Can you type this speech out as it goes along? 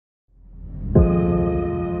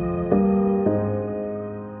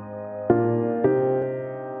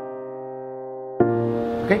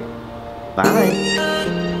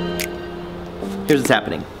here's what's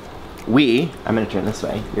happening. I'm gonna turn this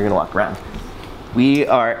way, you're gonna walk around. We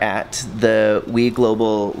are at the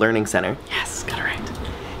Global Learning Center. Yes, got it right.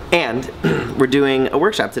 And we're doing a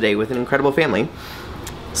workshop today with an incredible family.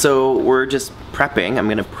 So we're just prepping. I'm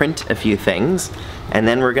gonna print a few things and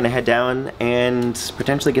then we're gonna head down and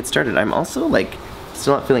potentially get started. I'm also like,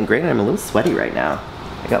 still not feeling great and I'm a little sweaty right now.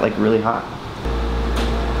 I got like really hot.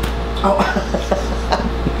 Oh.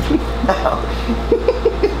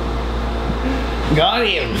 Got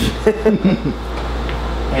him!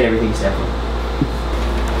 Hate everything you stand for.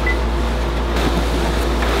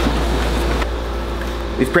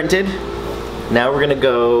 We've printed. Now we're gonna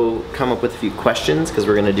go come up with a few questions because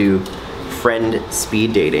we're gonna do friend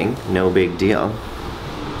speed dating. No big deal.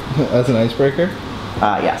 As an icebreaker?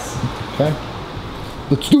 Yes. Okay.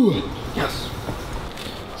 Let's do it! Yes.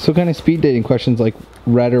 So kind of speed dating questions like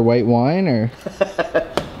red or white wine or?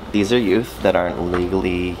 These are youth that aren't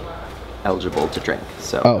legally eligible to drink,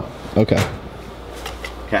 so. Oh, okay.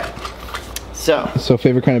 Okay. So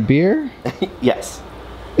favorite kind of beer? Yes.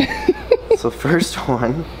 So first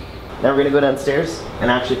one. Now we're gonna go downstairs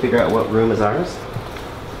and actually figure out what room is ours.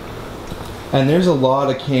 And there's a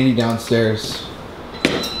lot of candy downstairs.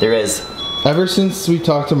 There is. Ever since we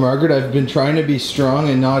talked to Margaret, I've been trying to be strong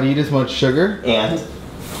and not eat as much sugar. And?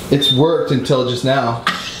 It's worked until just now.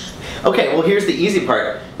 Okay, well here's the easy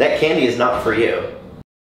part. That candy is not for you.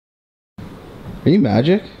 Are you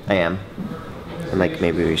magic? I am. And like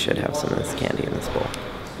maybe we should have some of this candy in this bowl.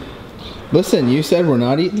 Listen, you said we're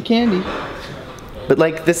not eating the candy. But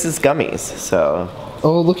like this is gummies, so.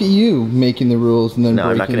 Oh, look at you making the rules and then no,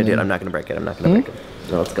 I'm not gonna do it. I'm not gonna break it. I'm not gonna break it.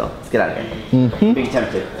 No, let's go. Let's get out of here. Being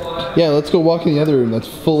tempted. Yeah, let's go walk in the other room that's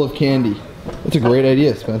full of candy. That's a great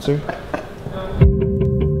idea, Spencer.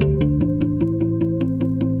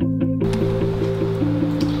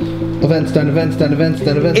 Events done, events done, events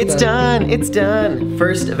done, events It's done, it's done.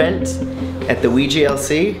 First event at the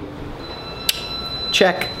WeGLC.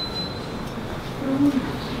 Check.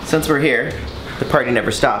 Since we're here, the party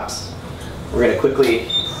never stops. We're gonna quickly,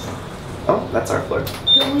 oh, that's our floor.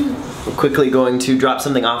 We're quickly going to drop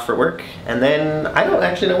something off for work, and then I don't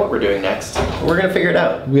actually know what we're doing next. We're gonna figure it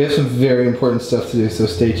out. We have some very important stuff to do, so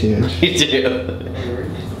stay tuned. We do.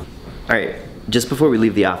 All right, just before we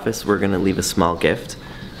leave the office, we're gonna leave a small gift.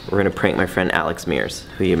 We're gonna prank my friend Alex Mears,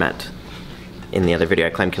 who you met in the other video I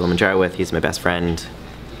climbed Kilimanjaro with. He's my best friend.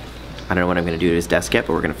 I don't know what I'm gonna do to his desk yet,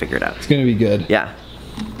 but we're gonna figure it out. It's gonna be good. Yeah.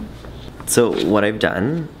 So what I've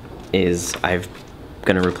done is I'm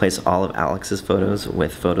gonna replace all of Alex's photos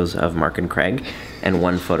with photos of Mark and Craig and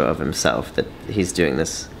one photo of himself that he's doing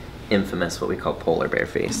this infamous, what we call polar bear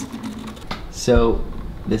face. So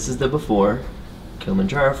this is the before,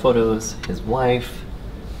 Kilimanjaro photos, his wife,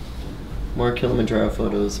 more Kilimanjaro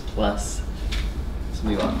photos, plus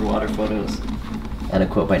some water photos, and a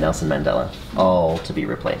quote by Nelson Mandela, all to be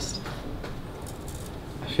replaced.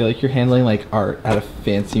 I feel like you're handling like art at a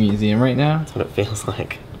fancy museum right now. That's what it feels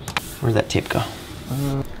like. Where'd that tape go?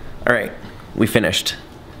 All right, we finished.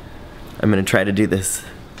 I'm gonna try to do this.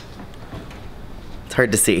 It's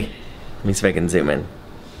hard to see. Let me see if I can zoom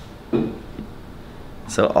in.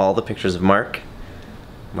 So all the pictures of Mark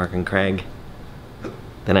and Craig.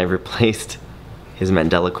 Then I replaced his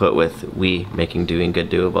Mandela quote with "we making doing good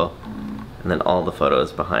doable," and then all the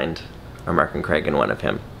photos behind are Mark and Craig and one of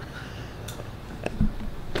him.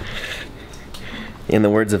 In the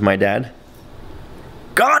words of my dad,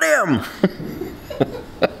 got him!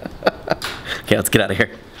 Okay, let's get out of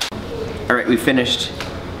here. All right, we finished.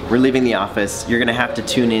 We're leaving the office. You're gonna have to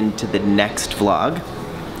tune in to the next vlog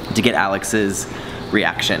to get Alex's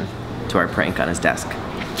reaction to our prank on his desk.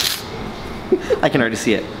 I can already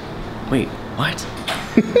see it. Wait, what?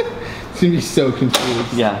 It's gonna be so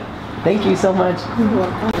confused. Yeah. Thank you so much.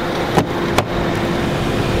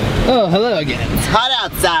 Oh, hello again. It's hot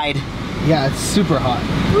outside. Yeah, it's super hot.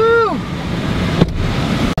 Woo!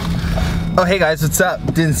 Oh, hey guys, what's up?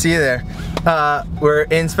 Didn't see you there. We're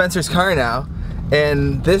in Spencer's car now,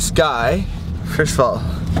 and this guy, first of all,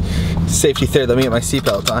 safety third, let me get my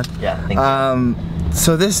seatbelt on. Yeah, thank you.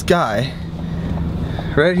 So this guy,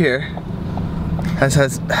 right here,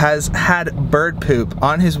 has had bird poop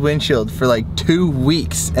on his windshield for like 2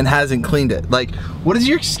 weeks and hasn't cleaned it. Like, what is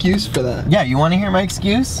your excuse for that? Yeah, you wanna hear my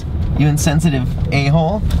excuse? You insensitive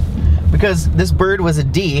a-hole? Because this bird was a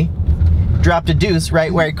D, dropped a deuce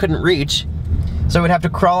right where I couldn't reach, so I would have to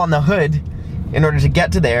crawl on the hood in order to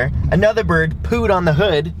get to there. Another bird pooed on the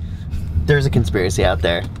hood. There's a conspiracy out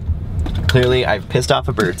there. Clearly, I've pissed off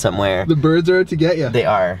a bird somewhere. The birds are out to get you. They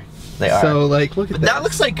are. They are. So, like, look at that. That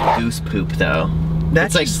looks like goose poop, though.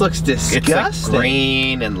 That just looks disgusting. It's like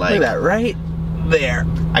green and like... Look at that, right? there.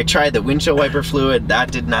 I tried the windshield wiper fluid,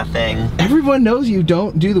 that did nothing. Everyone knows you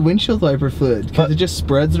don't do the windshield wiper fluid because it just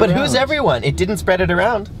spreads around. But who's everyone? It didn't spread it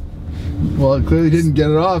around. Well, it clearly didn't get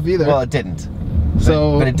it off either. Well, it didn't.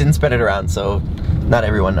 So, but it didn't spread it around, so not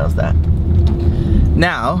everyone knows that.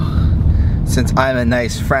 Now, since I'm a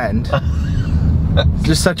nice friend,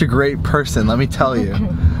 just such a great person, let me tell you,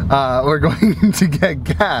 we're going to get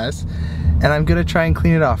gas, and I'm gonna try and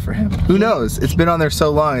clean it off for him. Who knows? It's been on there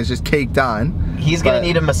so long, it's just caked on. He's gonna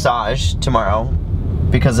need a massage tomorrow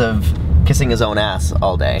because of kissing his own ass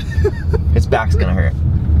all day. His back's gonna hurt.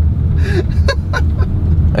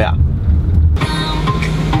 Yeah.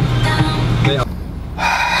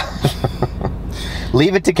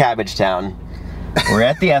 Leave it to Cabbage Town. We're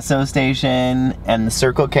at the Esso station and the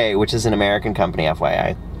Circle K, which is an American company,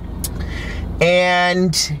 FYI.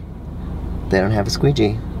 And they don't have a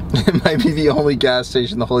squeegee. It might be the only gas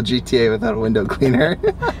station in the whole GTA without a window cleaner.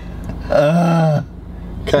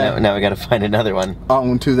 Okay. Now we gotta find another one.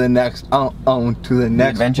 On to the next, on to the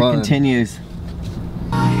next adventure one. continues.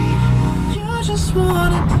 I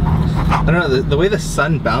don't know, the way the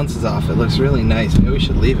sun bounces off it looks really nice. Maybe we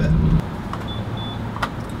should leave it.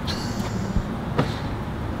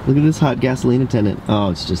 Look at this hot gasoline attendant. Oh,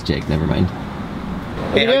 it's just Jake, never mind.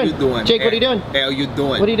 Hey, how you doing? Jake, what are you doing? Hey, how you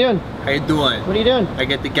doing? What are you doing? How you doing? What are you doing? I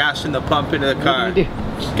get the gas from the pump into the car. What do you do?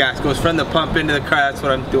 Gas goes from the pump into the car, that's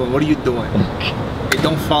what I'm doing. What are you doing? Hey,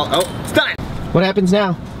 don't fall. Oh, it's done! What happens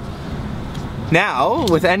now? Now,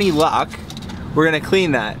 with any luck, we're gonna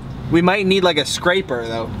clean that. We might need like a scraper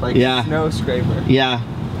though. Like Yeah. a snow scraper. Yeah.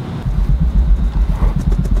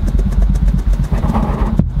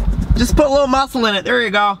 Just put a little muscle in it. There you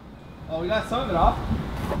go. Oh, we got some of it off.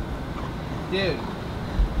 Dude.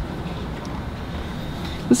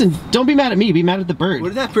 Listen, don't be mad at me. Be mad at the bird. What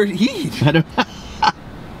did that bird eat? I don't.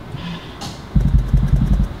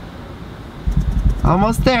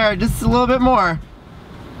 Almost there. Just a little bit more.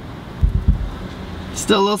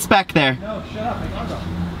 Still a little speck there. No, shut up. I got them.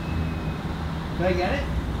 Did I get it?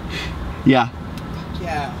 Yeah.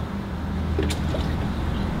 Yeah.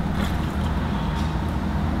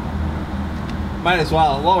 Might as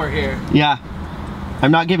well, while we're here. Yeah. I'm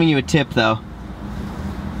not giving you a tip though.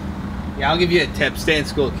 Yeah, I'll give you a tip. Stay in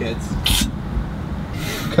school, kids.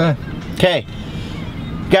 Okay. Okay.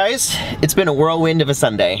 Guys, it's been a whirlwind of a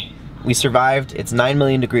Sunday. We survived. It's 9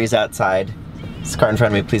 million degrees outside. This car in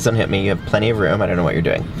front of me, please don't hit me. You have plenty of room. I don't know what you're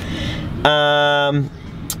doing.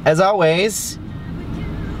 As always,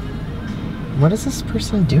 what is this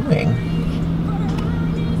person doing?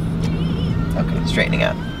 Okay, straightening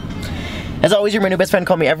out. As always, you're my new best friend.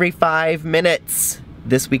 Call me every 5 minutes.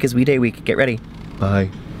 This week is We Day Week. Get ready. Bye.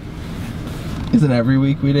 Isn't every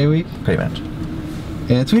week We Day Week? Pretty much.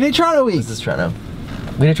 Yeah, it's We Day Toronto Week. This is Toronto.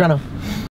 We Day Toronto.